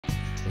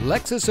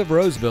Lexus of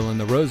Roseville in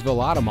the Roseville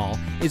Automall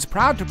is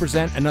proud to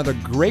present another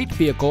great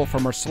vehicle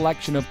from our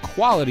selection of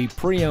quality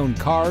pre-owned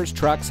cars,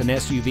 trucks, and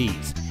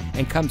SUVs,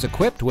 and comes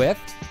equipped with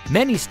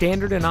many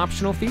standard and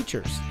optional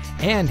features,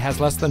 and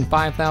has less than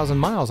 5,000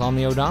 miles on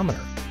the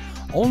odometer.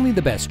 Only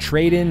the best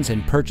trade-ins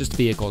and purchased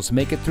vehicles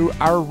make it through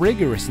our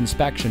rigorous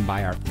inspection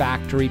by our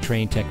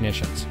factory-trained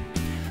technicians.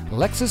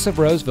 Lexus of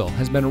Roseville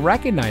has been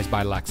recognized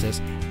by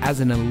Lexus as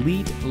an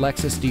elite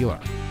Lexus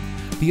dealer.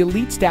 The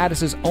elite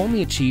status is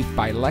only achieved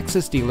by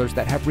Lexus dealers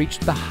that have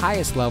reached the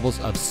highest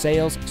levels of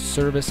sales,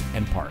 service,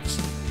 and parts.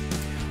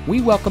 We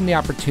welcome the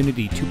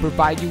opportunity to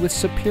provide you with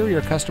superior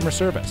customer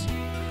service.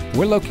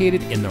 We're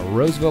located in the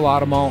Roseville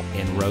Automall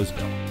in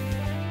Roseville.